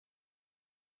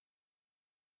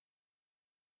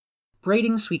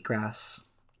Braiding Sweetgrass,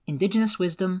 Indigenous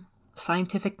Wisdom,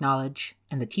 Scientific Knowledge,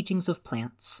 and the Teachings of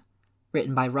Plants,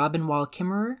 written by Robin Wall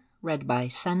Kimmerer, read by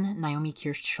Naomi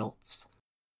Kirst-Schultz.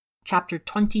 Chapter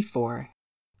 24,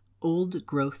 Old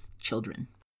Growth Children.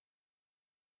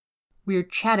 We're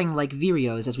chatting like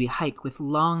vireos as we hike with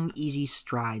long, easy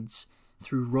strides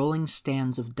through rolling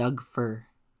stands of dug fir.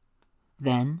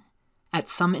 Then, at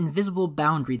some invisible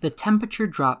boundary, the temperature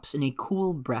drops in a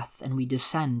cool breath and we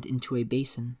descend into a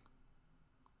basin.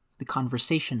 The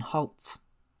conversation halts.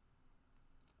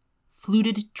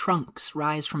 Fluted trunks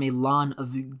rise from a lawn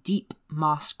of deep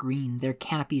moss green, their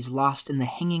canopies lost in the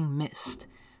hanging mist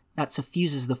that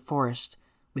suffuses the forest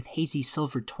with hazy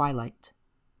silver twilight.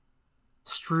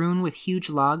 Strewn with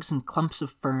huge logs and clumps of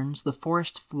ferns, the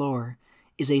forest floor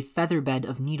is a featherbed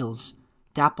of needles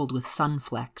dappled with sun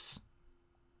flecks.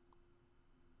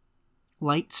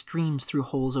 Light streams through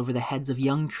holes over the heads of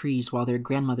young trees while their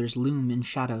grandmothers loom in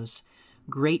shadows,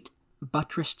 great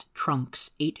buttressed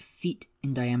trunks 8 feet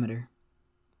in diameter.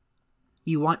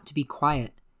 You want to be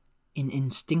quiet, in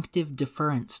instinctive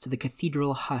deference to the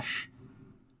cathedral hush,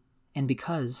 and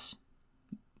because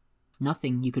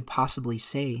nothing you could possibly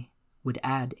say would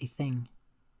add a thing.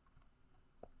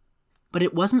 But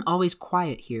it wasn't always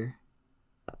quiet here.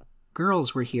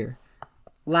 Girls were here,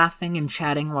 laughing and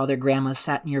chatting while their grandmas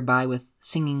sat nearby with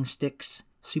singing sticks,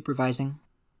 supervising.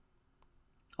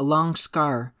 A long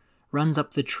scar runs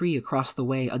up the tree across the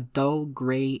way, a dull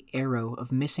gray arrow of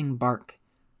missing bark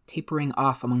tapering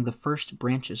off among the first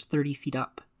branches 30 feet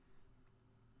up.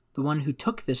 The one who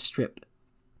took this strip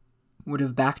would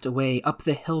have backed away up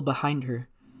the hill behind her,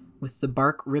 with the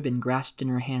bark ribbon grasped in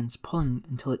her hands, pulling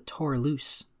until it tore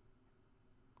loose.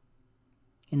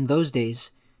 In those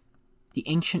days, the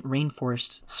ancient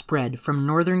rainforests spread from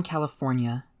northern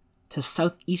California to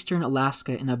southeastern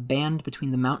Alaska in a band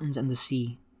between the mountains and the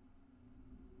sea.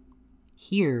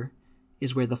 Here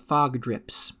is where the fog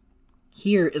drips.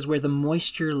 Here is where the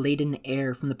moisture-laden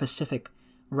air from the Pacific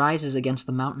rises against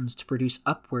the mountains to produce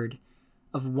upward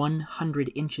of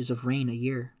 100 inches of rain a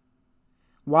year,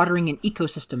 watering an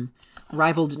ecosystem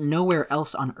rivaled nowhere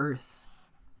else on Earth.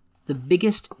 The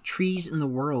biggest trees in the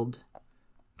world,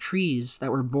 trees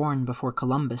that were born before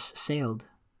Columbus sailed.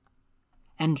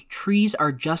 And trees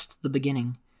are just the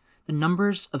beginning. The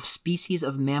numbers of species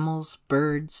of mammals,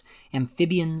 birds,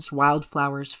 amphibians,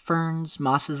 wildflowers, ferns,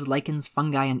 mosses, lichens,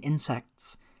 fungi, and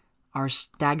insects are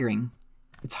staggering.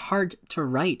 It's hard to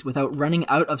write without running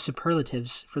out of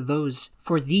superlatives for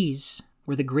these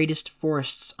were the greatest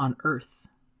forests on Earth.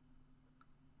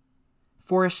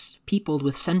 Forests peopled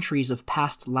with centuries of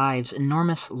past lives,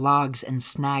 enormous logs and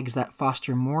snags that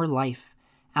foster more life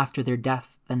after their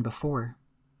death than before.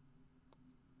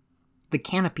 The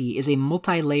canopy is a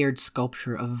multi-layered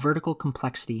sculpture of vertical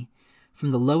complexity,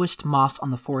 from the lowest moss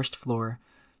on the forest floor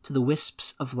to the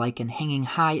wisps of lichen hanging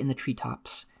high in the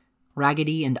treetops,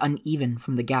 raggedy and uneven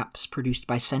from the gaps produced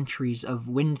by centuries of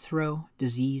wind throw,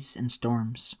 disease, and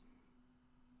storms.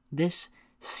 This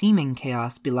seeming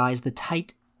chaos belies the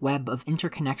tight web of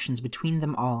interconnections between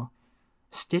them all,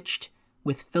 stitched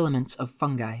with filaments of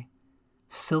fungi,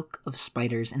 silk of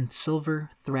spiders, and silver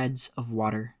threads of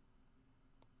water.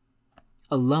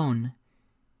 Alone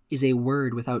is a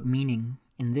word without meaning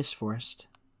in this forest.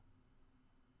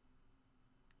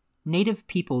 Native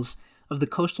peoples of the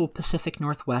coastal Pacific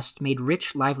Northwest made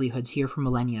rich livelihoods here for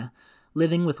millennia,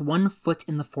 living with 1 foot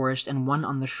in the forest and 1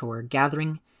 on the shore,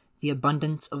 gathering the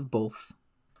abundance of both.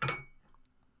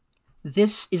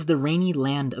 This is the rainy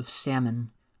land of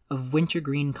salmon, of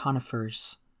wintergreen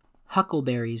conifers,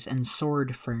 huckleberries, and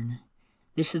sword fern.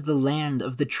 This is the land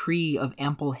of the tree of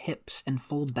ample hips and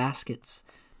full baskets,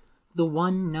 the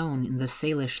one known in the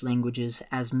Salish languages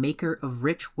as maker of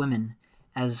rich women,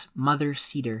 as Mother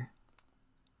Cedar.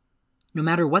 No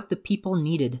matter what the people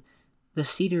needed, the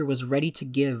cedar was ready to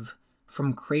give,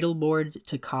 from cradleboard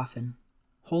to coffin,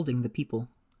 holding the people.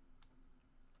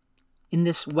 In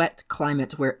this wet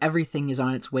climate where everything is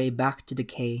on its way back to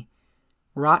decay,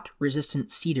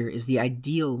 rot-resistant cedar is the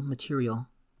ideal material.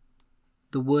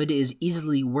 The wood is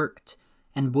easily worked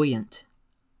and buoyant.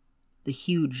 The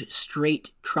huge,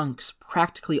 straight trunks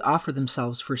practically offer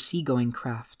themselves for seagoing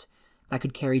craft that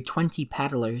could carry 20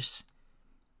 paddlers.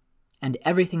 And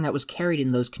everything that was carried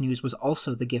in those canoes was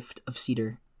also the gift of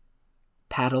cedar.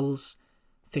 Paddles,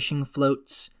 fishing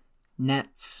floats,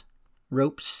 nets,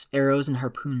 ropes, arrows, and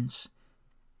harpoons.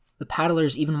 The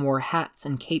paddlers even wore hats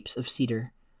and capes of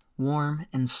cedar, warm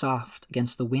and soft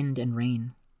against the wind and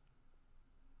rain.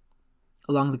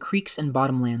 Along the creeks and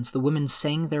bottomlands, the women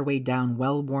sang their way down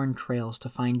well-worn trails to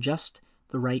find just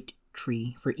the right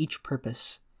tree for each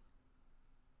purpose.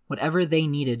 Whatever they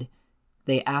needed,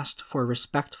 They asked for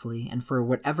respectfully, and for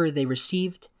whatever they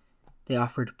received, they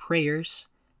offered prayers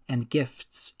and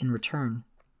gifts in return.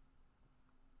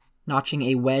 Notching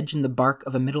a wedge in the bark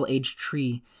of a middle-aged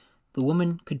tree, the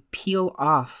woman could peel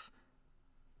off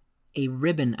a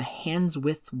ribbon a hand's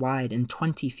width wide and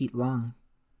 20 feet long.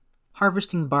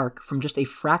 Harvesting bark from just a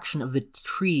fraction of the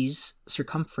tree's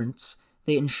circumference,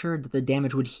 they ensured that the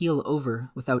damage would heal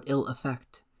over without ill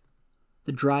effect.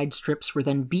 The dried strips were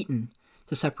then beaten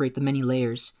to separate the many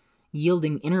layers,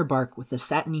 yielding inner bark with a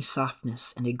satiny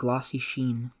softness and a glossy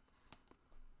sheen.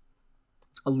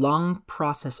 A long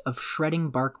process of shredding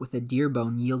bark with a deer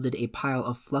bone yielded a pile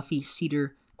of fluffy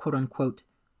cedar, quote-unquote,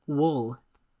 wool.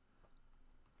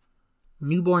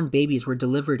 Newborn babies were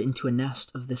delivered into a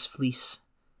nest of this fleece.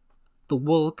 The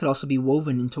wool could also be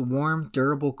woven into warm,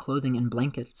 durable clothing and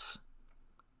blankets.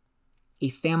 A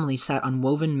family sat on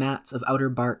woven mats of outer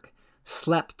bark,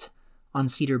 slept on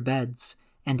cedar beds,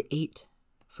 and ate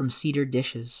from cedar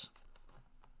dishes.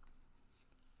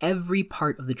 Every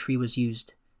part of the tree was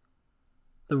used.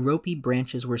 The ropey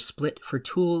branches were split for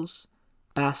tools,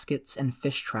 baskets, and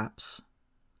fish traps.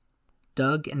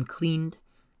 Dug and cleaned,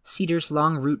 cedar's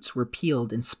long roots were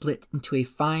peeled and split into a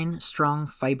fine, strong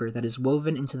fiber that is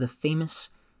woven into the famous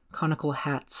conical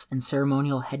hats and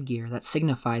ceremonial headgear that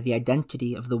signify the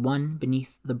identity of the one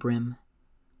beneath the brim.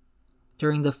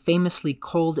 During the famously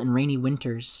cold and rainy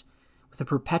winters, with a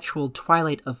perpetual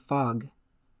twilight of fog,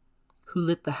 who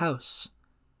lit the house?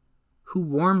 Who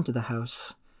warmed the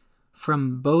house?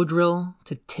 From bow drill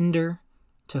to tinder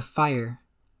to fire,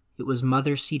 it was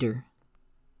Mother Cedar.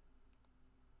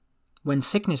 When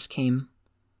sickness came,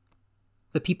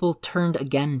 the people turned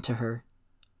again to her.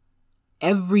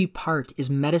 Every part is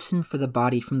medicine for the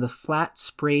body, from the flat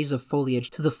sprays of foliage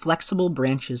to the flexible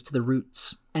branches to the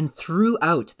roots, and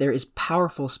throughout there is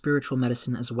powerful spiritual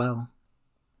medicine as well.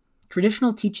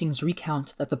 Traditional teachings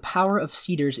recount that the power of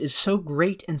cedars is so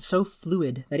great and so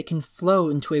fluid that it can flow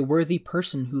into a worthy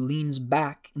person who leans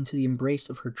back into the embrace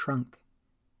of her trunk.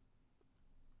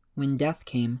 When death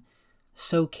came,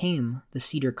 so came the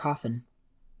cedar coffin.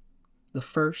 The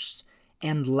first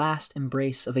and last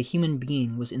embrace of a human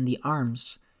being was in the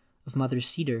arms of Mother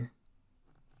Cedar.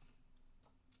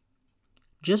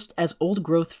 Just as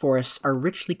old-growth forests are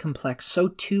richly complex, so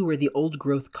too were the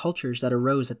old-growth cultures that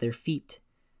arose at their feet.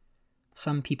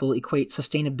 Some people equate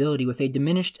sustainability with a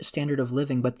diminished standard of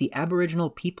living, but the Aboriginal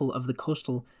people of the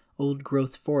coastal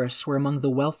old-growth forests were among the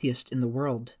wealthiest in the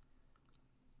world.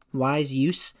 Wise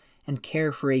use and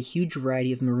care for a huge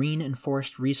variety of marine and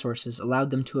forest resources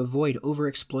allowed them to avoid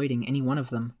overexploiting any one of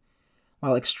them,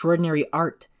 while extraordinary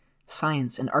art,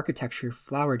 science, and architecture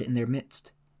flowered in their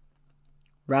midst.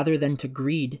 Rather than to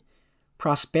greed,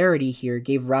 prosperity here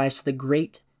gave rise to the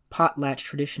great potlatch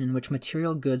tradition in which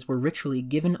material goods were ritually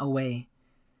given away,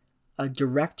 a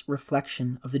direct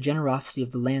reflection of the generosity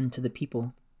of the land to the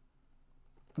people.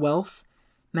 Wealth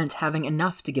meant having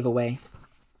enough to give away.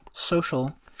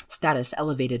 Social status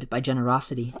elevated by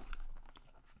generosity.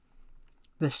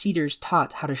 The cedars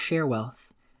taught how to share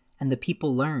wealth, and the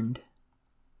people learned.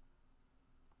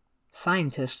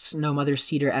 Scientists know Mother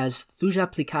Cedar as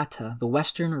Thuja plicata, the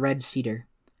western red cedar.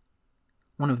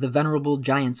 One of the venerable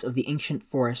giants of the ancient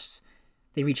forests,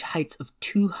 they reach heights of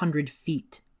 200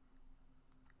 feet.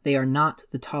 They are not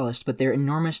the tallest, but their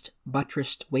enormous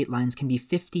buttressed weight lines can be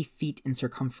 50 feet in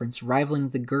circumference, rivaling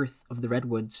the girth of the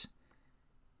redwoods.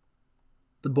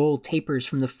 The bole tapers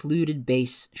from the fluted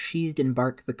base, sheathed in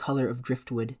bark the color of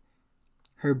driftwood.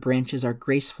 Her branches are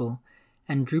graceful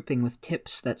and drooping with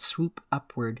tips that swoop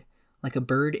upward like a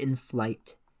bird in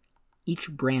flight,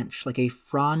 each branch like a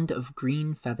frond of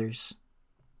green feathers.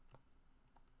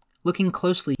 Looking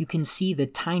closely, you can see the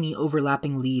tiny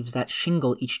overlapping leaves that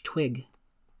shingle each twig.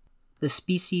 The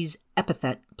species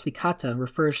epithet plicata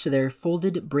refers to their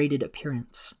folded, braided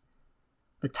appearance.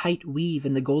 The tight weave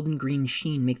and the golden-green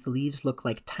sheen make the leaves look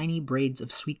like tiny braids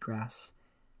of sweetgrass,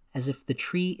 as if the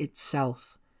tree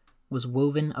itself was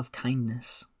woven of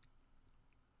kindness.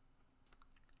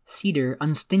 Cedar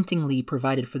unstintingly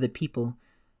provided for the people,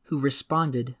 who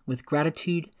responded with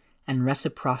gratitude and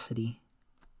reciprocity.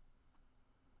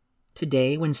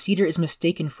 Today, when cedar is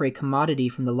mistaken for a commodity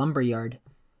from the lumberyard,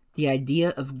 the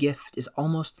idea of gift is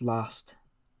almost lost.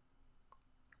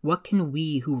 What can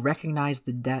we who recognize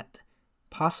the debt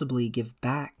possibly give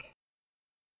back?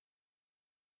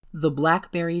 The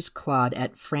blackberries clawed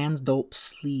at Franz Dolp's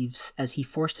sleeves as he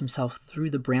forced himself through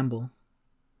the bramble.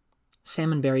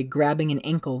 Salmonberry, grabbing an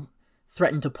ankle,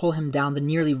 threatened to pull him down the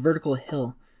nearly vertical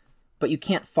hill, but you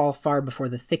can't fall far before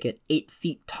the thicket, 8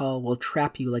 feet tall, will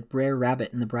trap you like Brer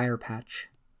Rabbit in the briar patch.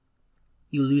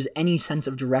 You lose any sense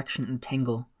of direction in the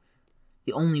tangle.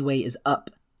 The only way is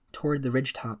up, toward the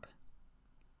ridgetop.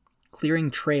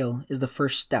 Clearing trail is the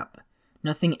first step.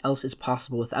 Nothing else is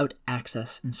possible without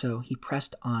access, and so he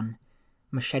pressed on,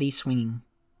 machete swinging.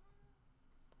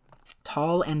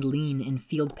 Tall and lean in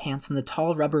field pants and the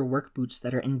tall rubber work boots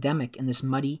that are endemic in this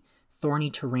muddy, thorny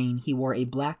terrain, he wore a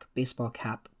black baseball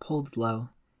cap pulled low.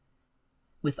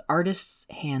 With artist's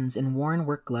hands and worn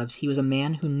work gloves, he was a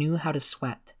man who knew how to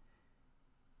sweat.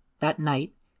 That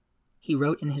night, he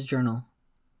wrote in his journal,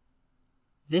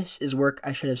 "This is work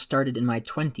I should have started in my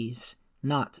 20s,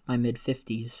 not my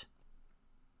mid-50s.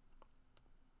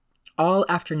 All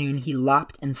afternoon he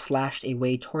lopped and slashed a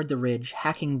way toward the ridge,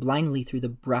 hacking blindly through the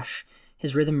brush,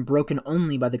 his rhythm broken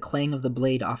only by the clang of the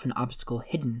blade off an obstacle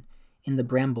hidden in the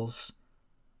brambles.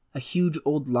 A huge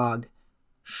old log,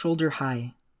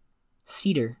 shoulder-high,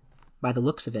 cedar by the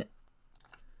looks of it.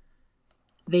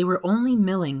 They were only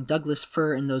milling Douglas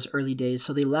fir in those early days,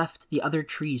 so they left the other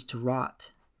trees to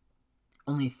rot.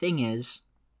 Only thing is,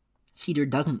 cedar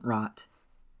doesn't rot.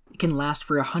 It can last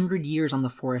for 100 years on the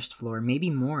forest floor, maybe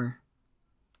more.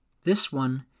 This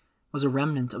one was a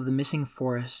remnant of the missing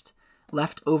forest,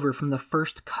 left over from the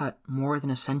first cut more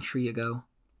than a century ago.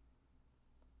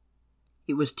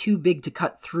 It was too big to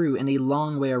cut through and a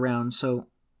long way around, so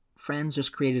Franz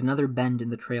just created another bend in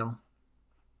the trail.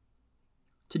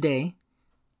 Today,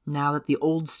 now that the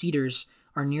old cedars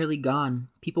are nearly gone,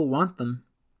 people want them.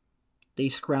 They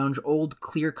scrounge old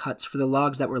clear cuts for the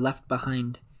logs that were left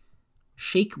behind.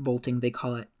 Shake bolting, they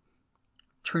call it.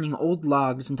 Turning old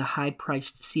logs into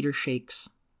high-priced cedar shakes.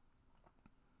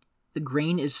 The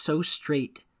grain is so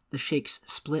straight, the shakes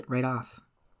split right off.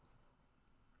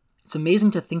 It's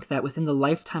amazing to think that within the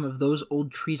lifetime of those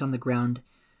old trees on the ground,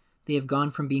 they have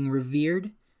gone from being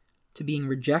revered to being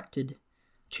rejected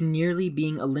to nearly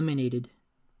being eliminated.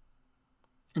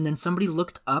 And then somebody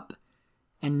looked up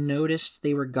and noticed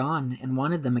they were gone and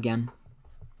wanted them again.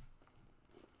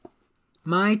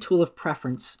 My tool of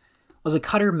preference was a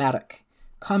cutter mattock,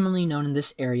 commonly known in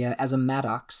this area as a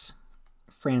mattocks,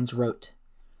 Franz wrote.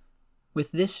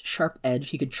 With this sharp edge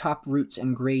he could chop roots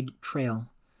and grade trail,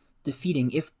 defeating,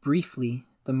 if briefly,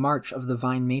 the march of the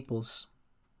vine maples.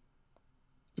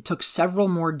 It took several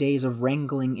more days of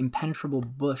wrangling impenetrable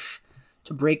bush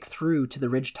to break through to the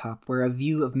ridgetop, where a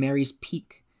view of Mary's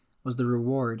Peak was the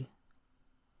reward.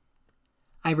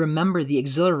 I remember the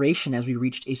exhilaration as we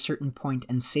reached a certain point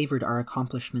and savored our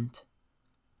accomplishment.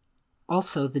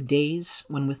 Also, the days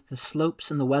when, with the slopes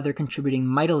and the weather contributing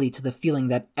mightily to the feeling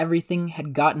that everything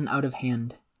had gotten out of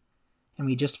hand, and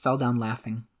we just fell down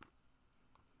laughing.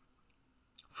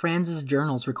 Franz's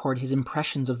journals record his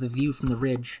impressions of the view from the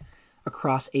ridge,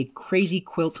 across a crazy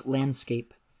quilt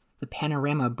landscape, the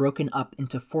panorama broken up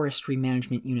into forestry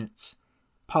management units,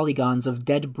 polygons of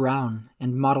dead brown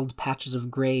and mottled patches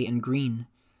of gray and green,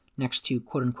 next to,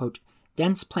 quote-unquote,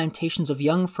 dense plantations of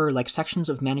young fir like sections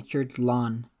of manicured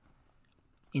lawn,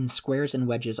 in squares and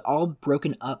wedges, all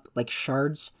broken up like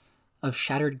shards of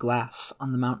shattered glass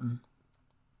on the mountain.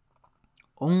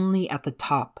 Only at the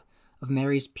top of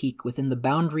Mary's Peak, within the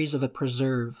boundaries of a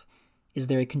preserve, is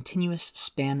there a continuous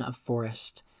span of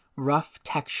forest, rough,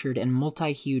 textured, and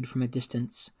multi-hued from a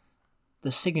distance,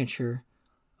 the signature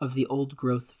of the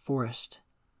old-growth forest,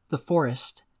 the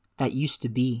forest that used to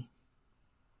be.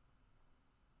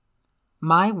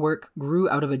 My work grew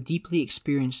out of a deeply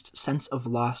experienced sense of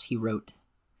loss, he wrote.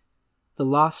 The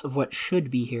loss of what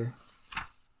should be here.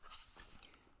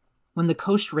 When the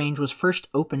Coast Range was first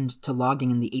opened to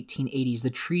logging in the 1880s, the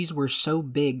trees were so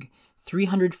big,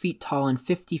 300 feet tall and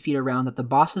 50 feet around, that the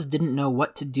bosses didn't know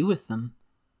what to do with them.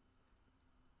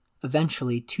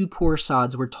 Eventually, 2 poor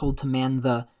sods were told to man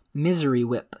the misery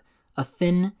whip, a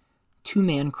thin,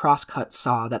 2-man crosscut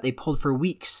saw that they pulled for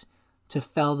weeks to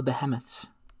fell the behemoths.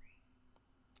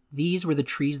 These were the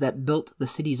trees that built the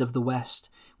cities of the West,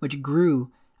 which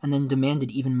grew and then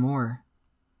demanded even more.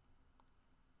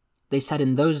 They said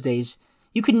in those days,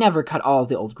 you could never cut all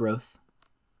the old growth.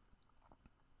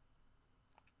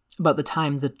 About the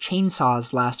time the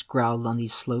chainsaws last growled on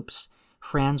these slopes,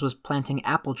 Franz was planting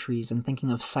apple trees and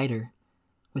thinking of cider,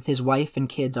 with his wife and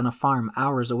kids on a farm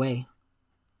hours away.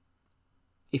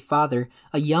 A father,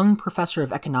 a young professor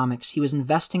of economics, he was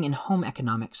investing in home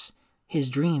economics, his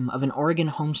dream of an Oregon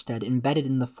homestead embedded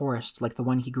in the forest like the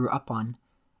one he grew up on,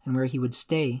 and where he would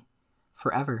stay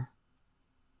forever.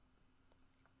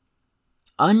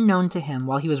 Unknown to him,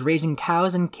 while he was raising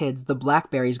cows and kids, the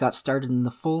blackberries got started in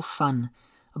the full sun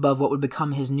above what would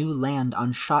become his new land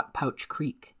on Shot Pouch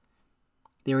Creek.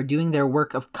 They were doing their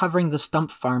work of covering the stump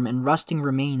farm and rusting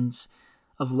remains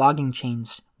of logging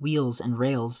chains, wheels, and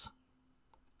rails.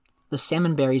 The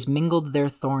salmonberries mingled their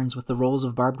thorns with the rolls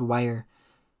of barbed wire,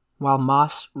 while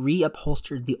moss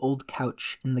reupholstered the old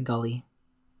couch in the gully.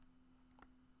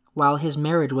 While his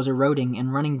marriage was eroding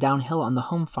and running downhill on the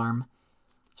home farm,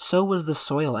 so was the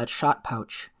soil at Shot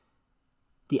Pouch.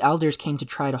 The elders came to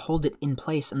try to hold it in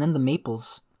place, and then the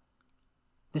maples.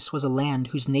 This was a land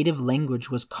whose native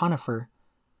language was conifer,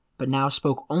 but now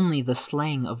spoke only the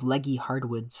slang of leggy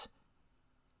hardwoods.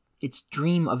 Its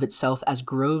dream of itself as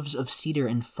groves of cedar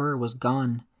and fir was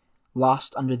gone,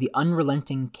 lost under the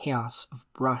unrelenting chaos of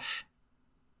brush.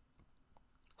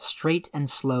 Straight and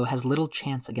slow has little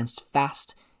chance against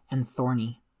fast and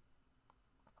thorny.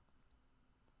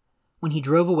 When he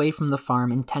drove away from the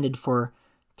farm intended for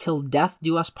 "till death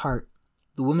do us part,"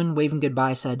 the woman waving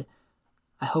goodbye said,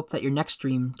 "I hope that your next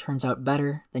dream turns out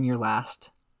better than your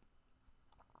last."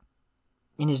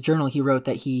 In his journal he wrote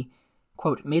that he,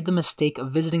 quote, "made the mistake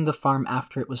of visiting the farm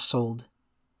after it was sold.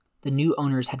 The new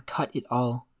owners had cut it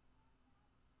all.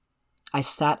 I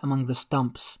sat among the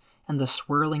stumps and the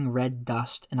swirling red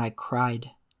dust, and I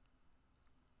cried.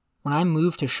 When I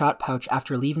moved to Shot Pouch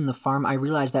after leaving the farm, I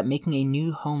realized that making a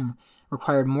new home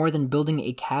required more than building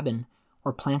a cabin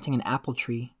or planting an apple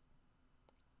tree.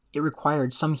 It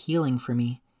required some healing for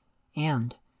me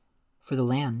and for the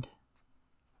land."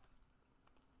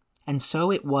 And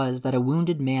so it was that a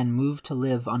wounded man moved to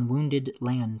live on wounded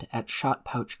land at Shot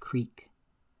Pouch Creek.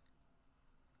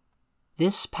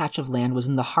 This patch of land was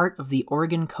in the heart of the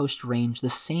Oregon Coast Range, the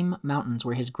same mountains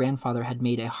where his grandfather had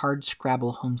made a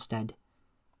hard-scrabble homestead.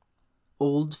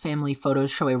 Old family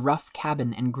photos show a rough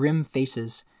cabin and grim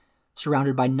faces,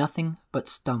 surrounded by nothing but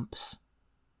stumps.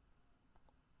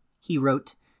 He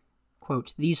wrote,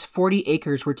 quote, "These 40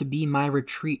 acres were to be my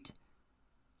retreat,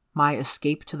 my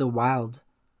escape to the wild,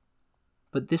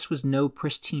 but this was no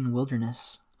pristine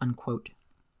wilderness," unquote.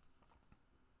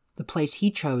 The place he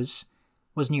chose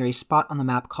was near a spot on the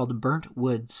map called Burnt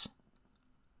Woods.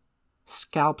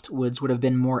 Scalped Woods would have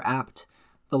been more apt.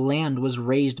 The land was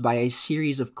raised by a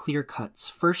series of clear cuts,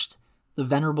 first the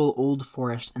venerable old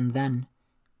forest and then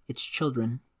its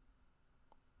children.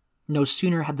 No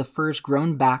sooner had the firs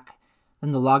grown back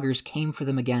than the loggers came for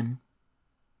them again.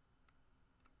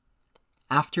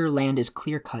 After land is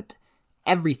clear-cut,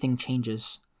 everything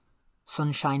changes.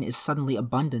 Sunshine is suddenly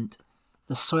abundant.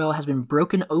 The soil has been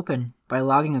broken open by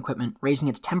logging equipment, raising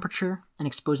its temperature and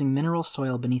exposing mineral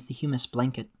soil beneath the humus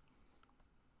blanket.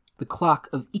 The clock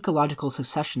of ecological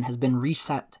succession has been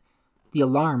reset, the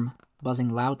alarm buzzing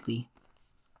loudly.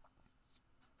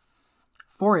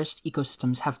 Forest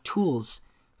ecosystems have tools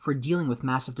for dealing with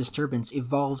massive disturbance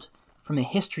evolved from a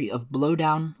history of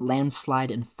blowdown,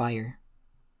 landslide, and fire.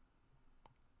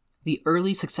 The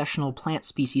early successional plant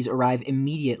species arrive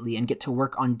immediately and get to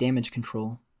work on damage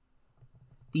control.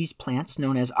 These plants,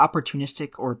 known as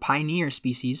opportunistic or pioneer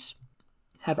species,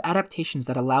 have adaptations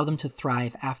that allow them to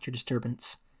thrive after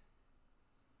disturbance.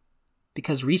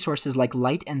 Because resources like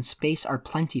light and space are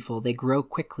plentiful, they grow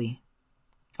quickly.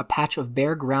 A patch of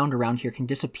bare ground around here can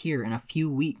disappear in a few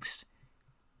weeks.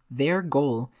 Their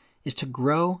goal is to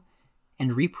grow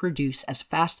and reproduce as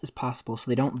fast as possible so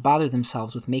they don't bother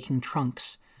themselves with making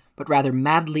trunks, but rather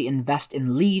madly invest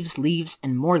in leaves, leaves,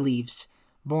 and more leaves,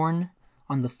 born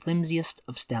on the flimsiest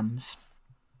of stems.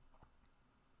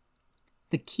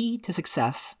 The key to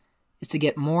success is to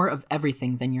get more of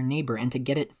everything than your neighbor and to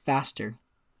get it faster.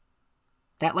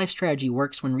 That life strategy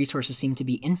works when resources seem to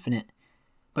be infinite,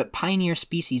 but pioneer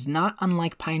species, not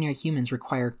unlike pioneer humans,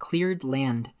 require cleared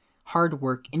land, hard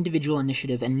work, individual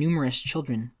initiative, and numerous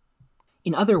children.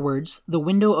 In other words, the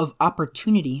window of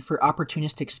opportunity for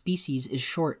opportunistic species is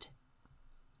short.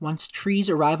 Once trees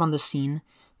arrive on the scene,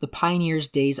 the pioneers'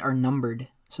 days are numbered,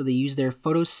 so they use their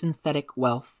photosynthetic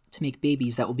wealth to make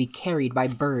babies that will be carried by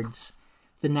birds,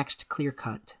 the next clear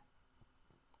cut.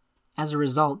 As a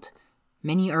result,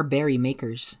 many are berry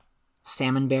makers: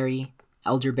 salmonberry,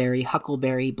 elderberry,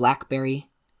 huckleberry, blackberry.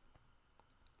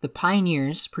 The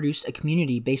pioneers produce a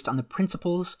community based on the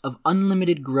principles of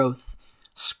unlimited growth,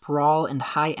 sprawl, and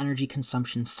high energy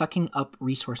consumption, sucking up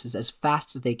resources as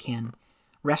fast as they can,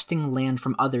 wresting land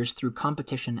from others through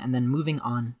competition, and then moving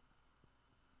on.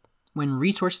 When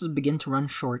resources begin to run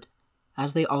short,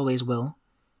 as they always will,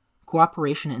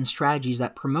 cooperation and strategies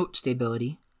that promote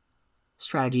stability,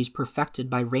 strategies perfected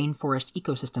by rainforest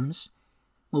ecosystems,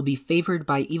 will be favored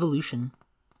by evolution.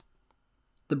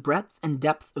 The breadth and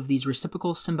depth of these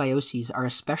reciprocal symbioses are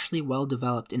especially well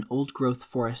developed in old-growth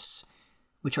forests,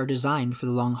 which are designed for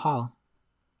the long haul.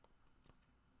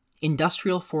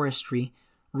 Industrial forestry,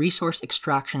 resource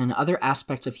extraction, and other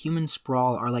aspects of human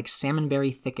sprawl are like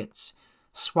salmonberry thickets,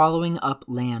 swallowing up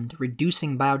land,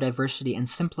 reducing biodiversity, and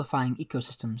simplifying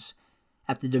ecosystems,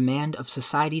 at the demand of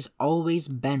societies always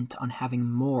bent on having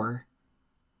more.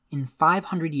 In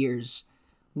 500 years,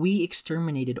 we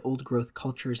exterminated old-growth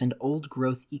cultures and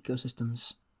old-growth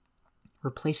ecosystems,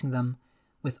 replacing them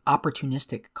with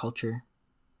opportunistic culture.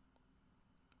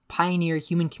 Pioneer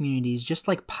human communities, just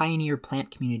like pioneer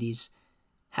plant communities,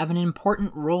 have an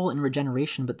important role in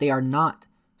regeneration, but they are not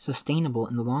sustainable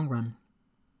in the long run.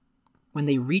 When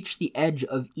they reach the edge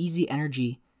of easy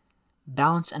energy,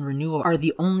 balance and renewal are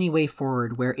the only way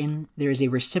forward, wherein there is a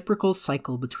reciprocal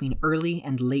cycle between early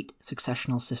and late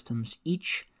successional systems,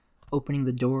 each opening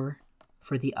the door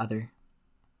for the other.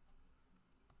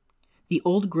 The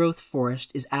old-growth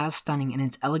forest is as stunning in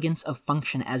its elegance of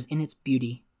function as in its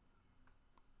beauty.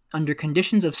 Under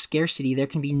conditions of scarcity, there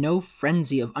can be no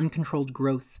frenzy of uncontrolled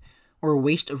growth or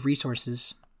waste of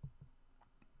resources.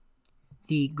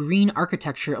 The green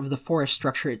architecture of the forest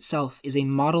structure itself is a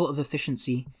model of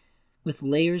efficiency, with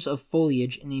layers of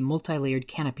foliage in a multi-layered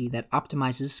canopy that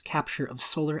optimizes capture of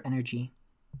solar energy.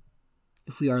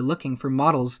 If we are looking for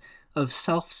models of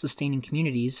self-sustaining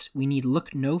communities, we need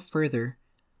look no further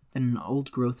than an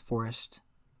old-growth forest,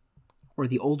 or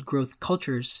the old-growth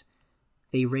cultures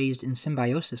they raised in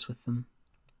symbiosis with them.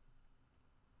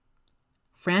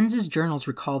 Franz's journals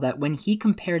recall that when he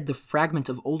compared the fragment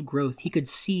of old growth he could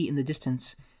see in the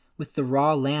distance with the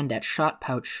raw land at Shot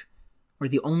Pouch, where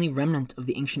the only remnant of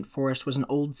the ancient forest was an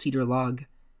old cedar log,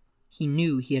 he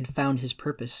knew he had found his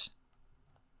purpose.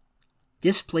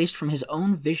 Displaced from his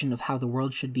own vision of how the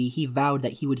world should be, he vowed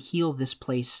that he would heal this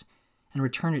place and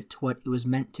return it to what it was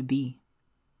meant to be.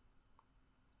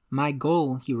 "My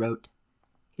goal," he wrote,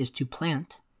 "is to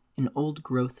plant an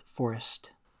old-growth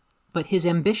forest." But his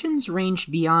ambitions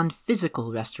ranged beyond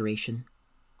physical restoration.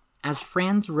 As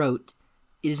Franz wrote,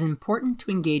 it is important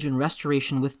to engage in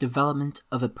restoration with development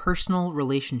of a personal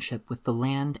relationship with the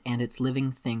land and its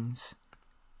living things.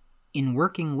 In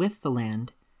working with the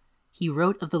land, he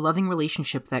wrote of the loving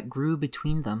relationship that grew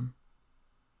between them.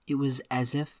 It was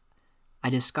as if I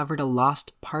discovered a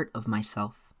lost part of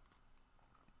myself.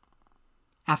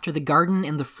 After the garden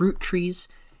and the fruit trees,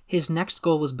 his next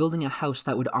goal was building a house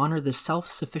that would honor the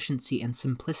self-sufficiency and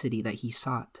simplicity that he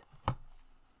sought.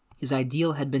 His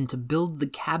ideal had been to build the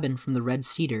cabin from the red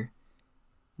cedar,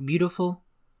 beautiful,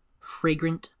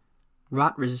 fragrant,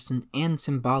 rot-resistant, and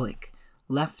symbolic,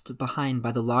 left behind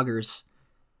by the loggers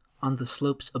on the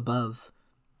slopes above.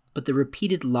 But the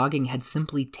repeated logging had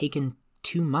simply taken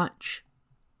too much.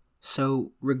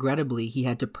 So, regrettably, he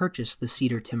had to purchase the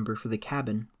cedar timber for the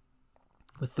cabin,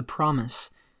 with the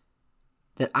promise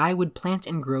that I would plant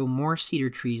and grow more cedar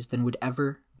trees than would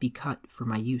ever be cut for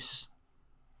my use.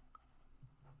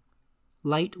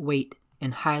 Lightweight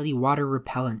and highly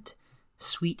water-repellent,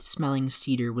 sweet-smelling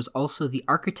cedar was also the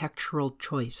architectural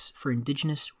choice for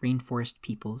indigenous rainforest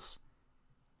peoples.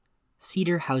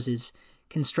 Cedar houses,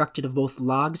 constructed of both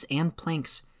logs and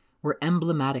planks, were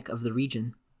emblematic of the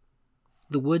region.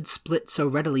 The wood split so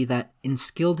readily that, in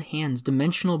skilled hands,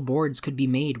 dimensional boards could be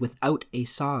made without a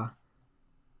saw.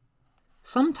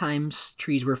 Sometimes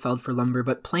trees were felled for lumber,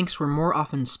 but planks were more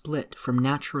often split from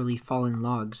naturally fallen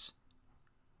logs.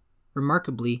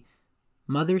 Remarkably,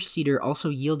 Mother Cedar also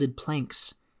yielded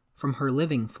planks from her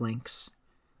living flanks.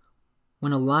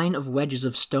 When a line of wedges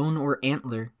of stone or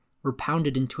antler were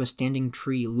pounded into a standing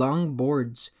tree, long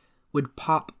boards would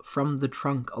pop from the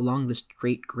trunk along the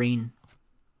straight grain.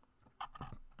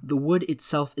 The wood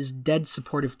itself is dead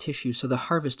supportive tissue, so the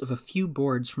harvest of a few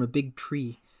boards from a big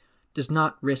tree does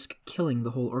not risk killing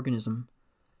the whole organism,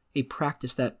 a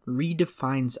practice that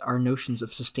redefines our notions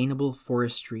of sustainable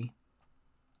forestry.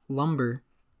 Lumber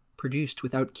produced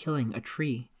without killing a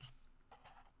tree.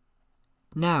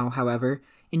 Now, however,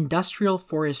 industrial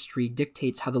forestry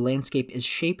dictates how the landscape is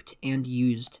shaped and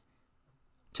used.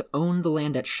 To own the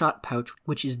land at Shot Pouch,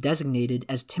 which is designated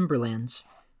as timberlands,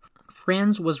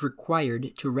 Franz was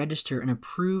required to register an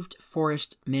approved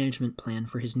forest management plan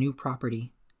for his new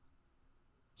property.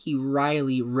 He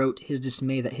wryly wrote his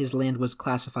dismay that his land was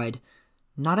classified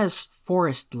not as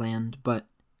forest land, but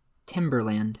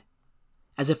timberland,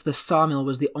 as if the sawmill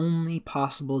was the only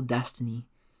possible destiny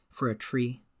for a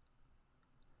tree.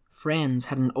 Franz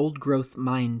had an old-growth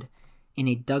mind in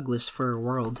a Douglas fir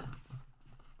world.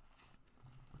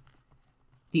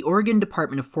 The Oregon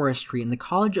Department of Forestry and the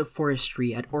College of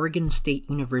Forestry at Oregon State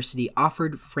University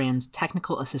offered Franz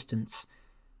technical assistance,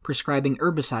 prescribing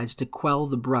herbicides to quell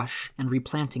the brush and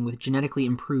replanting with genetically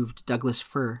improved Douglas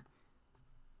fir.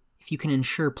 If you can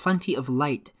ensure plenty of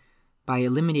light by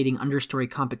eliminating understory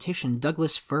competition,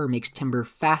 Douglas fir makes timber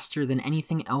faster than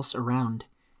anything else around.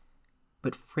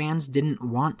 But Franz didn't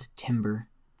want timber.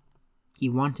 He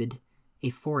wanted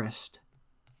a forest.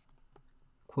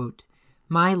 Quote,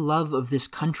 My love of this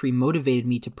country motivated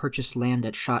me to purchase land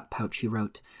at Shot Pouch, he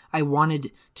wrote. I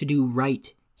wanted to do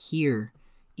right here,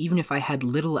 even if I had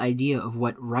little idea of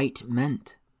what right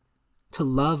meant. To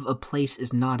love a place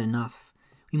is not enough.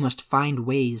 We must find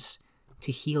ways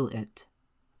to heal it.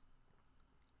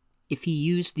 If he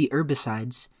used the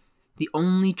herbicides, the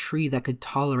only tree that could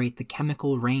tolerate the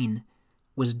chemical rain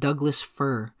was Douglas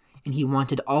fir, and he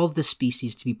wanted all of the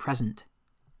species to be present.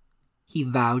 He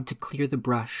vowed to clear the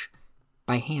brush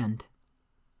by hand.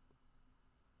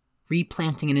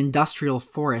 Replanting an industrial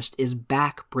forest is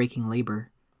back-breaking labor.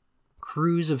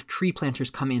 Crews of tree planters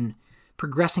come in,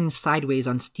 progressing sideways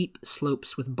on steep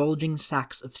slopes with bulging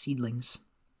sacks of seedlings.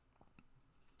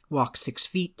 Walk 6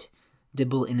 feet,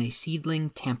 dibble in a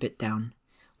seedling, tamp it down.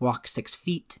 Walk 6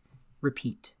 feet,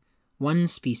 repeat. One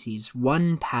species,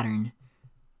 one pattern.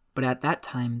 But at that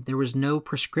time, there was no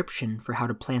prescription for how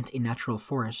to plant a natural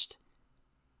forest.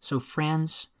 So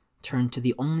Franz turned to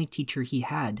the only teacher he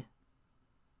had,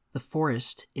 the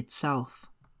forest itself.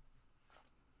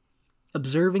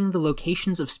 Observing the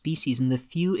locations of species in the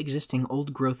few existing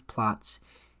old-growth plots,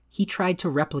 he tried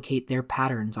to replicate their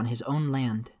patterns on his own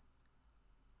land.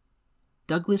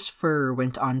 Douglas fir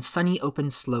went on sunny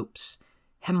open slopes,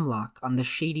 hemlock on the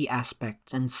shady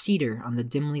aspects, and cedar on the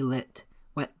dimly lit,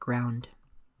 wet ground.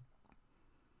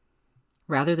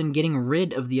 Rather than getting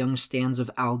rid of the young stands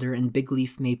of alder and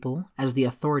bigleaf maple, as the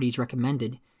authorities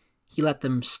recommended, he let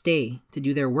them stay to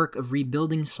do their work of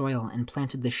rebuilding soil and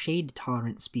planted the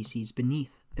shade-tolerant species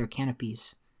beneath their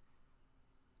canopies.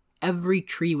 Every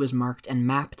tree was marked and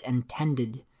mapped and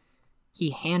tended.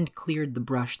 He hand-cleared the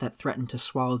brush that threatened to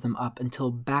swallow them up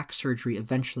until back surgery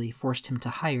eventually forced him to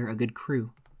hire a good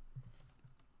crew.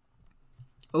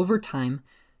 Over time,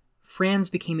 Franz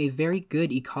became a very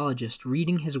good ecologist,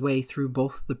 reading his way through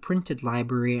both the printed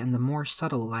library and the more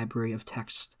subtle library of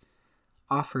text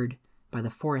offered by the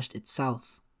forest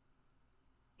itself.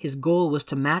 His goal was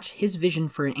to match his vision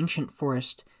for an ancient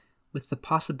forest with the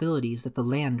possibilities that the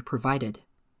land provided.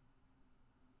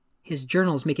 His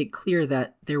journals make it clear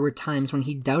that there were times when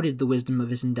he doubted the wisdom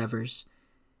of his endeavors.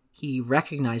 He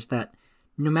recognized that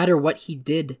no matter what he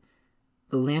did,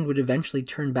 the land would eventually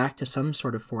turn back to some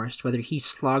sort of forest, whether he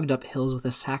slogged up hills with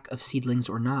a sack of seedlings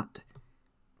or not.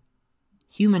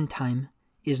 Human time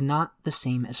is not the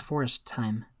same as forest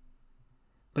time.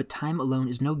 But time alone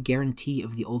is no guarantee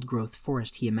of the old-growth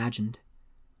forest he imagined.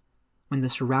 When the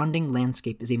surrounding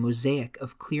landscape is a mosaic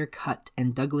of clear-cut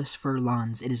and Douglas fir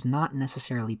lawns, it is not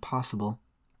necessarily possible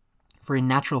for a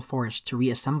natural forest to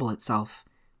reassemble itself.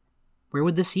 Where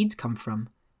would the seeds come from?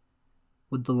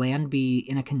 Would the land be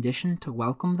in a condition to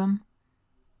welcome them?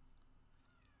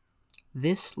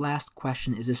 This last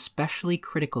question is especially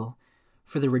critical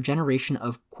for the regeneration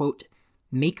of, quote,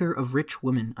 maker of rich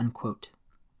women, unquote.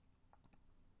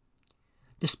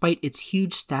 Despite its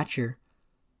huge stature,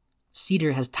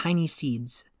 cedar has tiny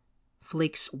seeds,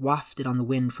 flakes wafted on the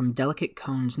wind from delicate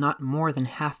cones not more than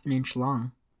half an inch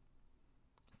long.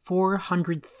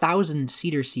 400,000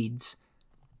 cedar seeds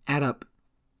add up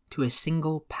to a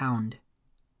single pound.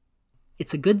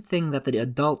 It's a good thing that the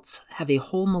adults have a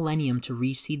whole millennium to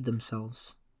reseed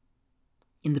themselves.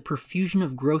 In the profusion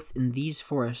of growth in these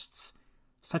forests,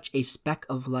 such a speck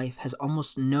of life has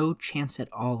almost no chance at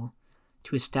all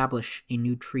to establish a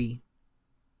new tree.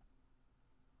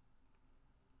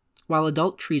 While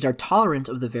adult trees are tolerant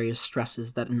of the various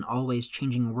stresses that an always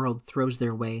changing world throws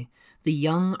their way, the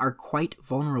young are quite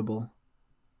vulnerable.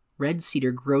 Red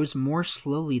cedar grows more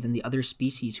slowly than the other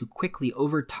species who quickly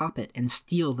overtop it and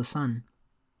steal the sun.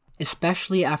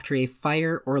 Especially after a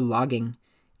fire or logging,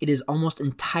 it is almost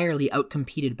entirely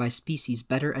outcompeted by species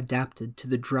better adapted to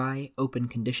the dry, open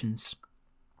conditions.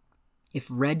 If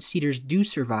red cedars do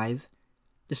survive,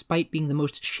 despite being the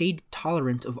most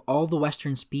shade-tolerant of all the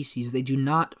western species, they do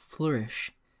not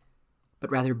flourish,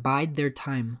 but rather bide their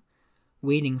time,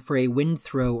 waiting for a wind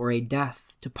throw or a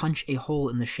death to punch a hole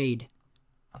in the shade.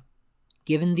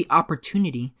 Given the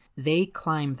opportunity, they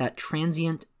climb that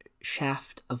transient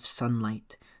shaft of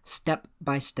sunlight, step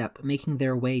by step, making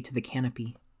their way to the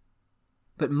canopy.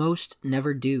 But most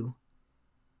never do.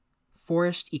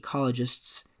 Forest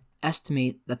ecologists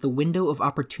estimate that the window of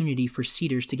opportunity for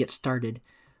cedars to get started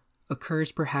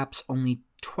occurs perhaps only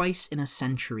twice in a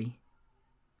century.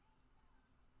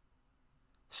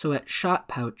 So at Shot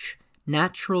Pouch,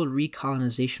 natural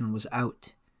recolonization was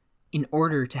out. In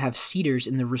order to have cedars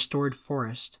in the restored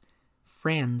forest,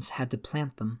 Franz had to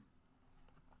plant them.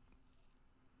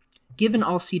 Given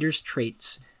all cedars'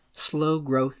 traits, slow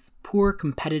growth, poor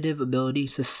competitive ability,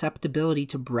 susceptibility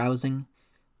to browsing,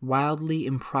 wildly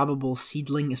improbable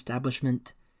seedling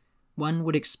establishment, one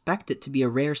would expect it to be a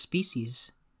rare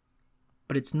species.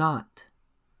 but it's not.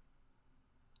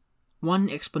 One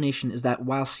explanation is that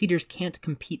while cedars can't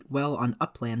compete well on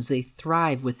uplands, they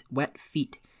thrive with wet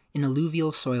feet in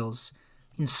alluvial soils,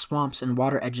 in swamps and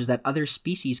water edges that other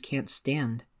species can't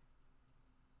stand.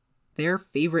 Their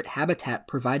favorite habitat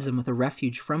provides them with a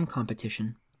refuge from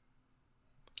competition.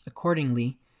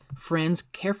 Accordingly, Franz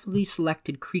carefully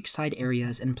selected creekside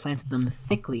areas and planted them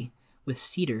thickly with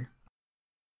cedar.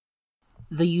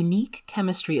 The unique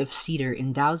chemistry of cedar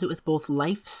endows it with both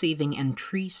life-saving and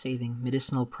tree-saving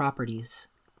medicinal properties.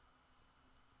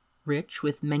 Rich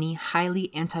with many highly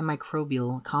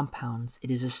antimicrobial compounds, it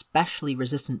is especially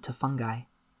resistant to fungi.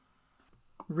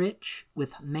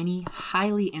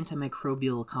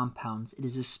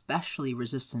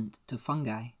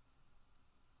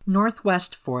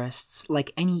 Northwest forests,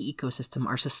 like any ecosystem,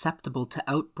 are susceptible to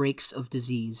outbreaks of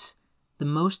disease, the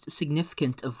most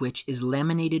significant of which is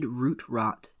laminated root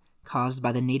rot caused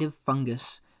by the native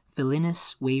fungus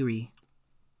Philinus weyeri.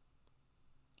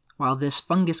 While this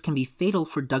fungus can be fatal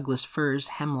for Douglas firs,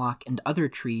 hemlock, and other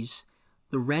trees,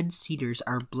 the red cedars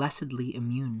are blessedly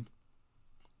immune.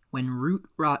 When root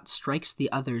rot strikes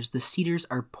the others, the cedars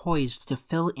are poised to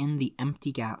fill in the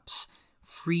empty gaps,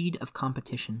 freed of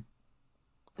competition.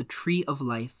 The tree of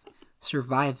life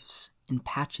survives in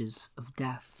patches of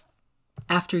death.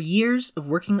 After years of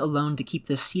working alone to keep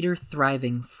the cedar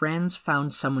thriving, Franz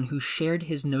found someone who shared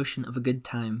his notion of a good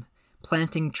time,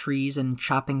 planting trees and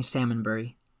chopping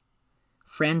salmonberry.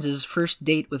 Franz's first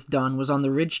date with Dawn was on the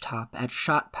ridgetop at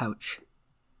Shot Pouch.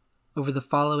 Over the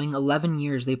following 11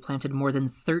 years, they planted more than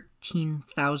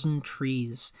 13,000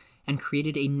 trees and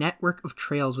created a network of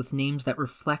trails with names that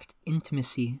reflect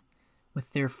intimacy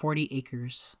with their 40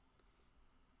 acres.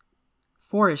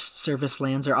 Forest Service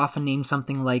lands are often named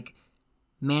something like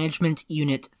Management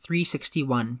Unit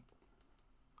 361.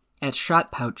 At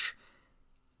Shot Pouch,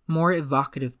 more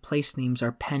evocative place names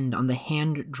are penned on the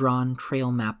hand-drawn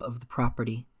trail map of the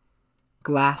property.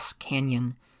 Glass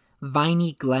Canyon,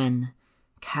 Viney Glen,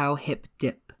 Cow Hip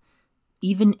Dip.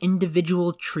 Even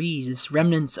individual trees,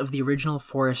 remnants of the original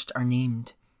forest, are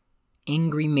named.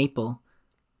 Angry Maple,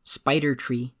 Spider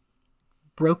Tree,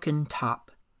 Broken Top.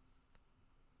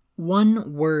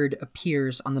 One word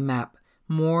appears on the map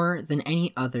more than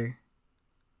any other.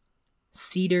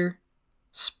 Cedar,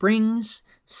 Springs,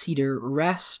 Cedar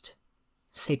Rest,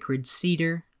 Sacred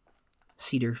Cedar,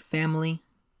 Cedar Family.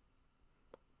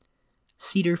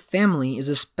 Cedar Family is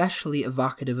especially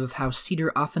evocative of how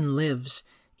cedar often lives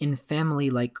in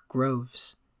family-like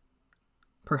groves.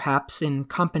 Perhaps in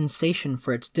compensation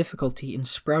for its difficulty in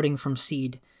sprouting from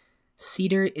seed,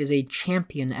 cedar is a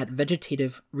champion at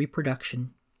vegetative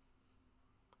reproduction.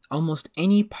 Almost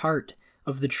any part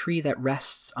of the tree that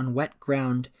rests on wet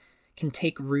ground can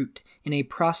take root in a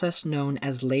process known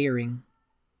as layering.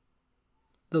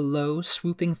 The low,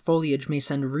 swooping foliage may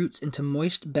send roots into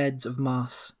moist beds of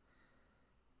moss.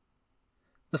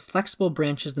 The flexible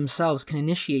branches themselves can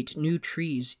initiate new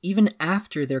trees even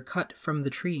after they're cut from the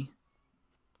tree.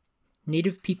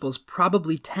 Native peoples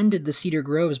probably tended the cedar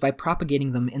groves by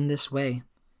propagating them in this way.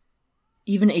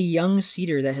 Even a young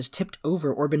cedar that has tipped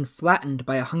over or been flattened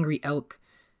by a hungry elk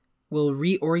will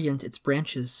reorient its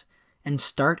branches and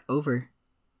start over.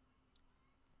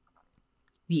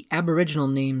 The Aboriginal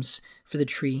names for the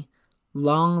tree,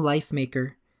 Long Life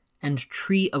Maker and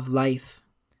Tree of Life,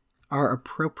 are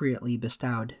appropriately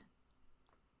bestowed.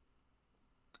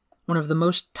 One of the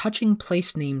most touching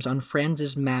place names on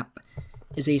Franz's map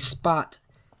is a spot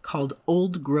called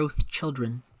Old Growth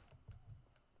Children.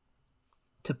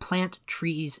 To plant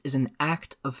trees is an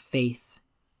act of faith.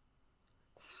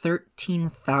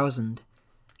 13,000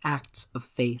 acts of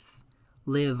faith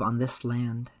live on this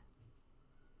land.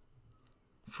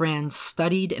 Franz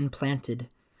studied and planted,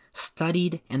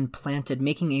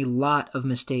 making a lot of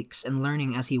mistakes and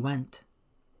learning as he went.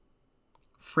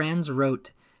 Franz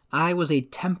wrote, "I was a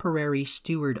temporary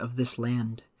steward of this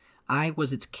land. I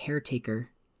was its caretaker.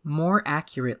 More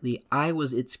accurately, I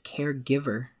was its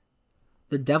caregiver.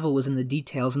 The devil was in the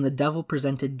details, and the devil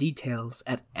presented details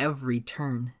at every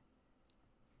turn."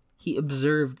 He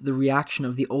observed the reaction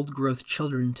of the old-growth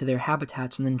children to their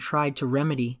habitats and then tried to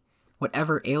remedy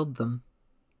whatever ailed them.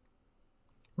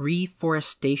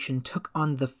 Reforestation took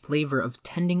on the flavor of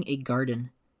tending a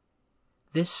garden.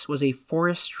 This was a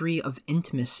forestry of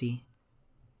intimacy.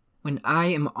 When I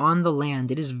am on the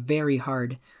land, it is very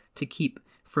hard to keep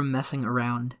from messing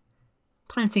around.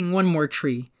 Planting one more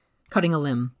tree, cutting a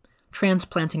limb,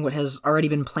 transplanting what has already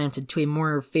been planted to a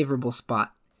more favorable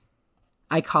spot.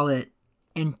 I call it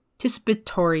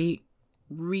anticipatory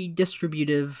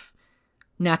redistributive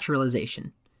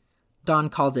naturalization. Dawn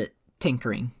calls it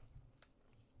tinkering.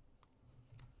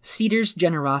 Cedar's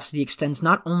generosity extends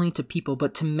not only to people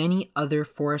but to many other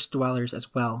forest dwellers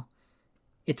as well.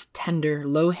 Its tender,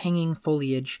 low-hanging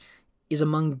foliage is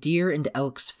among deer and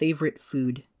elk's favorite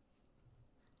food.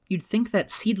 You'd think that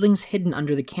seedlings hidden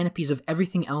under the canopies of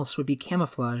everything else would be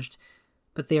camouflaged,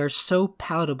 but they are so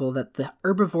palatable that the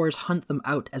herbivores hunt them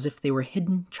out as if they were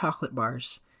hidden chocolate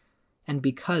bars. And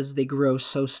because they grow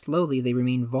so slowly, they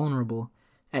remain vulnerable,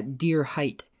 at deer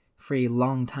height, for a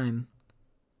long time.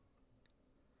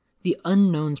 The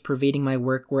unknowns pervading my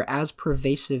work were as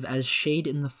pervasive as shade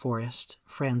in the forest,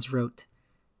 Franz wrote.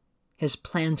 His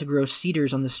plan to grow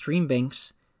cedars on the stream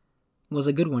banks was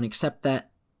a good one, except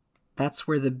that that's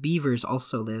where the beavers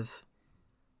also live.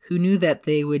 Who knew that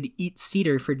they would eat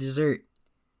cedar for dessert?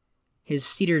 His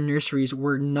cedar nurseries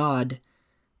were gnawed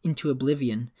into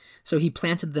oblivion, so he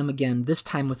planted them again, this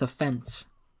time with a fence.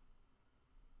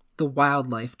 The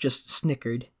wildlife just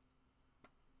snickered.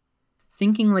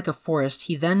 Thinking like a forest,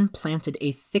 he then planted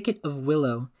a thicket of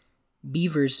willow,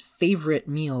 beavers' favorite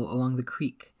meal along the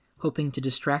creek, hoping to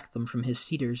distract them from his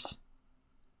cedars.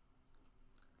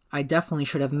 I definitely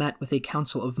should have met with a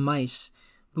council of mice,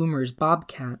 boomers,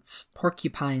 bobcats,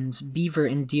 porcupines, beaver,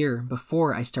 and deer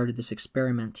before I started this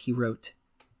experiment, he wrote.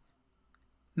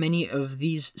 Many of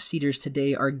these cedars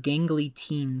today are gangly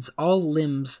teens, all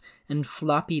limbs and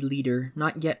floppy leader,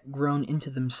 not yet grown into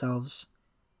themselves.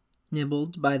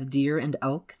 Nibbled by the deer and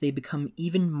elk, they become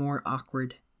even more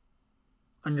awkward.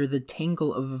 Under the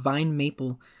tangle of vine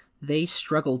maple, they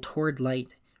struggle toward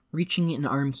light, reaching an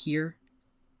arm here,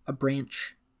 a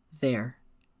branch there.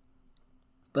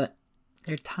 But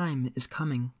their time is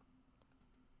coming.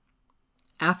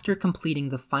 After completing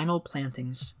the final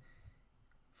plantings,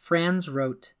 Franz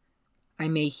wrote, "I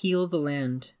may heal the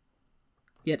land,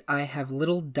 yet I have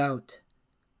little doubt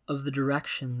of the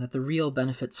direction that the real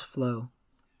benefits flow.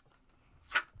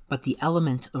 But the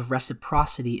element of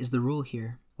reciprocity is the rule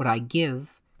here. What I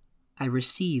give, I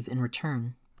receive in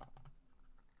return.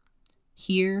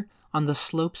 Here, on the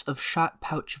slopes of Shot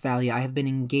Pouch Valley, I have been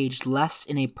engaged less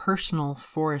in a personal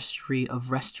forestry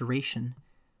of restoration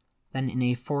than in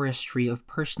a forestry of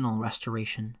personal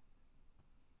restoration.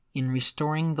 In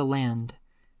restoring the land,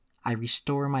 I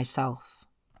restore myself.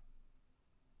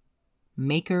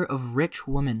 Maker of rich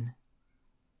woman,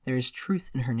 there is truth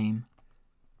in her name.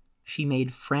 She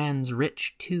made Franz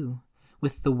rich too,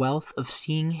 with the wealth of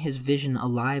seeing his vision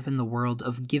alive in the world,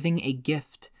 of giving a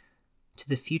gift to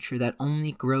the future that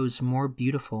only grows more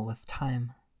beautiful with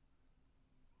time."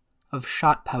 Of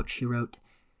Shot Pouch, he wrote,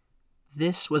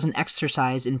 "This was an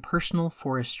exercise in personal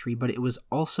forestry, but it was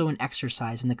also an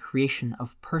exercise in the creation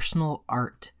of personal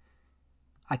art.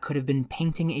 I could have been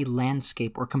painting a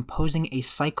landscape or composing a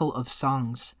cycle of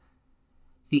songs.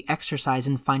 The exercise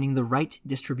in finding the right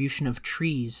distribution of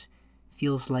trees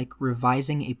feels like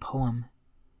revising a poem.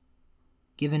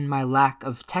 Given my lack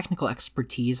of technical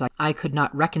expertise, I could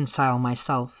not reconcile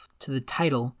myself to the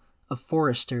title of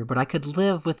forester, but I could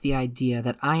live with the idea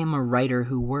that I am a writer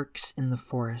who works in the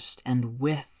forest and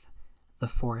with the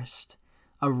forest,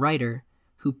 a writer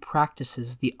who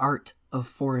practices the art of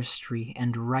forestry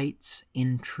and writes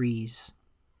in trees.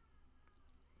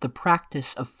 The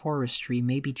practice of forestry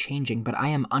may be changing, but I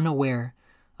am unaware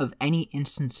of any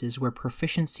instances where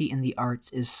proficiency in the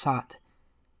arts is sought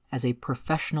as a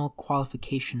professional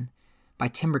qualification by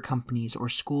timber companies or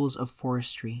schools of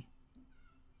forestry.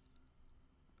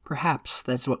 Perhaps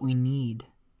that's what we need.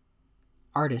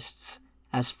 Artists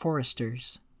as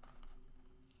foresters."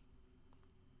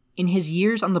 In his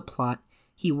years on the plot,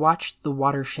 he watched the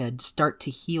watershed start to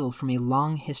heal from a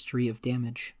long history of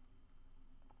damage.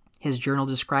 His journal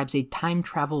describes a time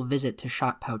travel visit to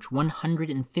Shot Pouch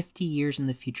 150 years in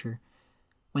the future,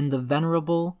 when the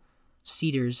venerable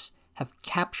cedars have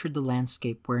captured the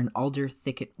landscape where an alder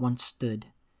thicket once stood.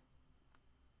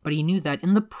 But he knew that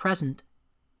in the present,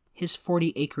 his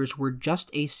 40 acres were just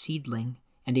a seedling,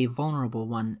 and a vulnerable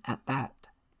one at that.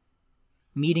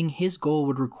 Meeting his goal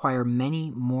would require many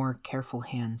more careful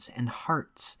hands and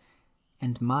hearts,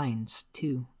 and minds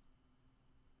too.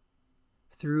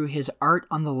 Through his art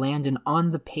on the land and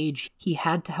on the page, he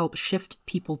had to help shift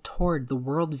people toward the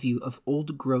worldview of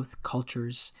old-growth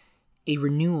cultures, a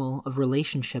renewal of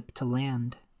relationship to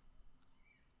land.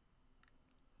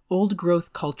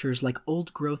 Old-growth cultures, like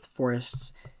old-growth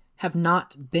forests, have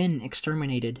not been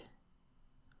exterminated.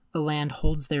 The land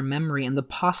holds their memory and the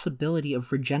possibility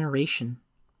of regeneration.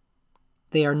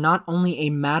 They are not only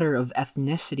a matter of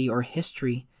ethnicity or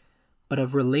history, but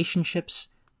of relationships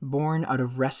born out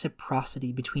of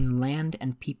reciprocity between land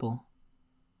and people.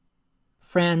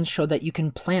 Franz showed that you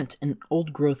can plant an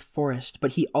old-growth forest,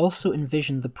 but he also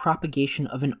envisioned the propagation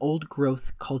of an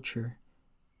old-growth culture,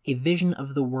 a vision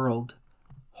of the world,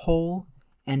 whole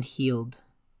and healed.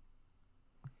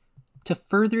 To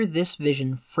further this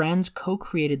vision, Franz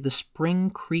co-created the Spring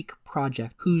Creek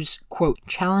Project, whose, quote,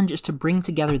 challenge is to bring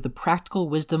together the practical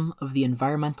wisdom of the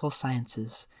environmental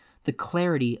sciences, the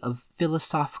clarity of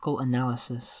philosophical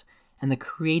analysis, and the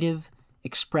creative,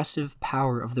 expressive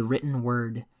power of the written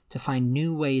word to find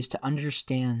new ways to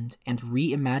understand and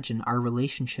reimagine our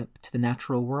relationship to the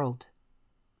natural world.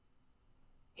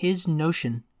 His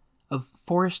notion of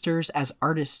foresters as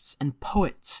artists and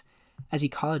poets as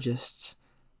ecologists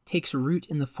takes root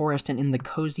in the forest and in the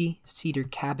cozy cedar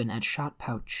cabin at Shot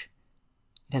Pouch.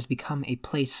 It has become a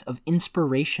place of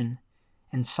inspiration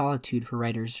and solitude for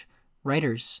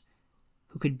writers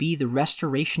who could be the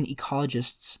restoration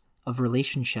ecologists of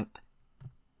relationship.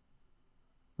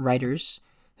 Writers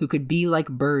who could be like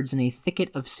birds in a thicket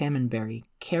of salmonberry,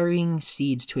 carrying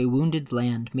seeds to a wounded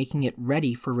land, making it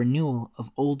ready for renewal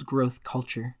of old-growth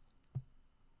culture.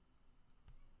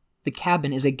 The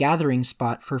cabin is a gathering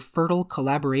spot for fertile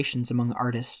collaborations among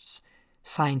artists,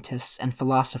 scientists, and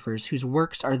philosophers whose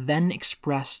works are then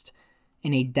expressed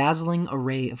in a dazzling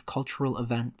array of cultural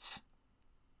events.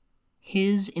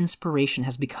 His inspiration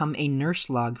has become a nurse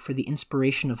log for the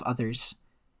inspiration of others.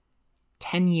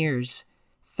 10 years,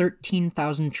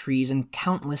 13,000 trees, and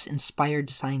countless inspired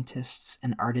scientists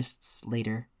and artists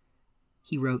later,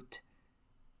 he wrote,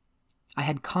 "I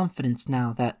had confidence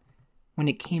now that, when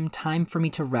it came time for me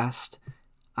to rest,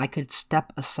 I could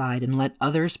step aside and let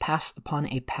others pass upon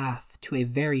a path to a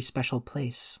very special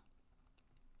place,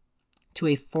 to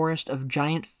a forest of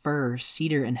giant fir,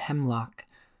 cedar, and hemlock,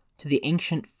 to the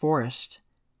ancient forest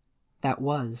that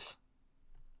was."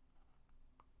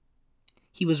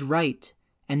 He was right,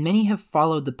 and many have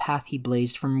followed the path he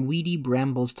blazed from weedy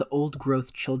brambles to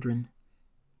old-growth children.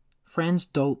 Franz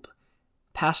Dolp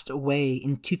passed away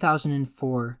in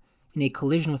 2004 in a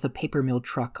collision with a paper mill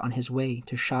truck on his way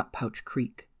to Shot Pouch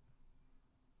Creek.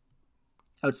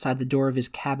 Outside the door of his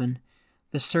cabin,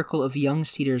 the circle of young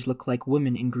cedars look like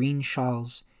women in green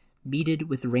shawls, beaded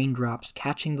with raindrops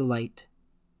catching the light.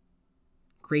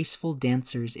 Graceful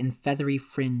dancers in feathery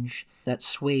fringe that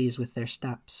sways with their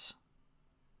steps.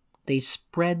 They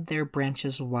spread their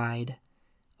branches wide,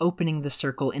 opening the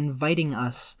circle, inviting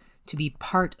us to be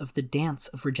part of the dance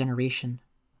of regeneration.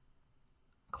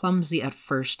 Clumsy at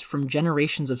first, from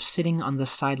generations of sitting on the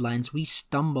sidelines, we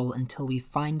stumble until we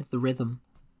find the rhythm.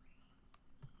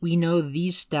 We know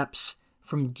these steps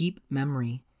from deep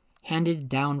memory, handed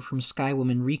down from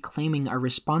Skywomen, reclaiming our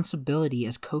responsibility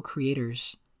as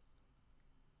co-creators.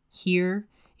 Here,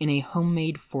 in a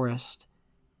homemade forest,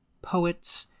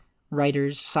 poets,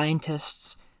 writers,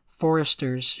 scientists,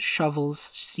 foresters, shovels,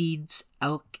 seeds,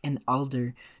 elk, and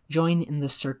alder join in the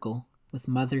circle with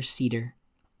Mother Cedar,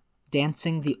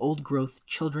 dancing the old-growth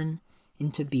children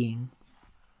into being.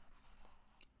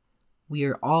 We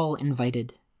are all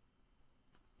invited.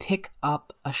 Pick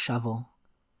up a shovel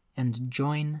and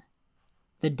join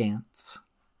the dance.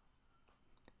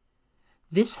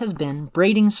 This has been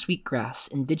Braiding Sweetgrass,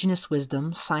 Indigenous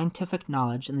Wisdom, Scientific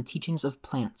Knowledge, and the Teachings of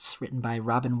Plants, written by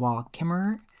Robin Wall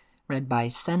Kimmerer, read by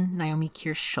Sen Naomi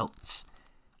Kirst-Schultz.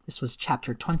 This was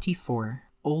Chapter 24,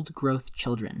 Old Growth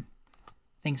Children.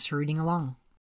 Thanks for reading along.